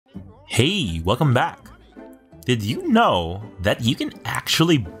Hey, welcome back! Did you know that you can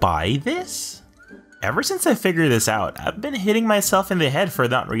actually buy this? Ever since I figured this out, I've been hitting myself in the head for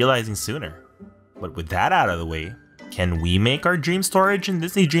not realizing sooner. But with that out of the way, can we make our dream storage in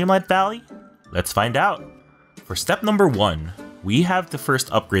Disney Dreamlight Valley? Let's find out! For step number 1, we have to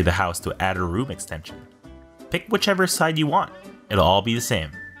first upgrade the house to add a room extension. Pick whichever side you want, it'll all be the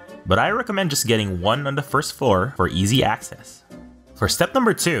same. But I recommend just getting one on the first floor for easy access. For step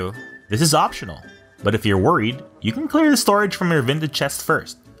number 2, this is optional, but if you're worried, you can clear the storage from your vintage chest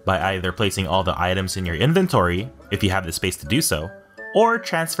first, by either placing all the items in your inventory, if you have the space to do so, or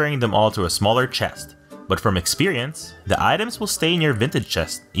transferring them all to a smaller chest. But from experience, the items will stay in your vintage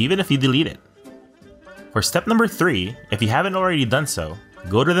chest even if you delete it. For step number 3, if you haven't already done so,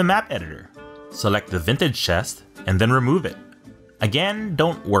 go to the map editor, select the vintage chest, and then remove it. Again,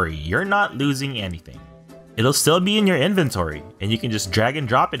 don't worry, you're not losing anything. It'll still be in your inventory, and you can just drag and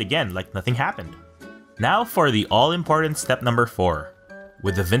drop it again like nothing happened. Now for the all-important step number 4.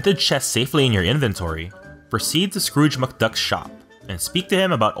 With the vintage chest safely in your inventory, proceed to Scrooge McDuck's shop, and speak to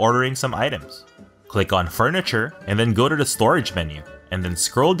him about ordering some items. Click on Furniture, and then go to the Storage menu, and then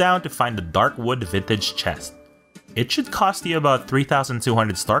scroll down to find the Dark Wood Vintage Chest. It should cost you about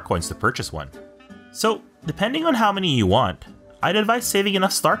 3,200 star coins to purchase one. So, depending on how many you want, I'd advise saving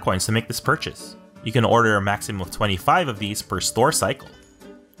enough star coins to make this purchase. You can order a maximum of 25 of these per store cycle.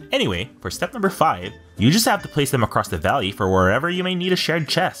 Anyway, for step number 5, you just have to place them across the valley for wherever you may need a shared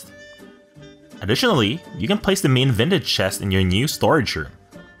chest. Additionally, you can place the main vintage chest in your new storage room.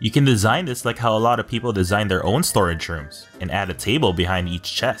 You can design this like how a lot of people design their own storage rooms, and add a table behind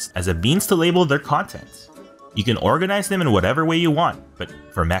each chest as a means to label their contents. You can organize them in whatever way you want, but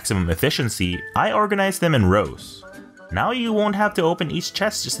for maximum efficiency, I organize them in rows. Now you won't have to open each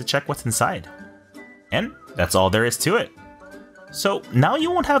chest just to check what's inside. And that's all there is to it. So now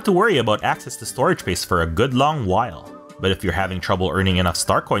you won't have to worry about access to storage space for a good long while. But if you're having trouble earning enough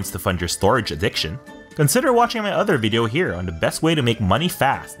star coins to fund your storage addiction, consider watching my other video here on the best way to make money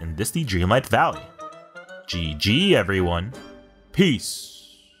fast in Disney Dreamlight Valley. GG everyone. Peace.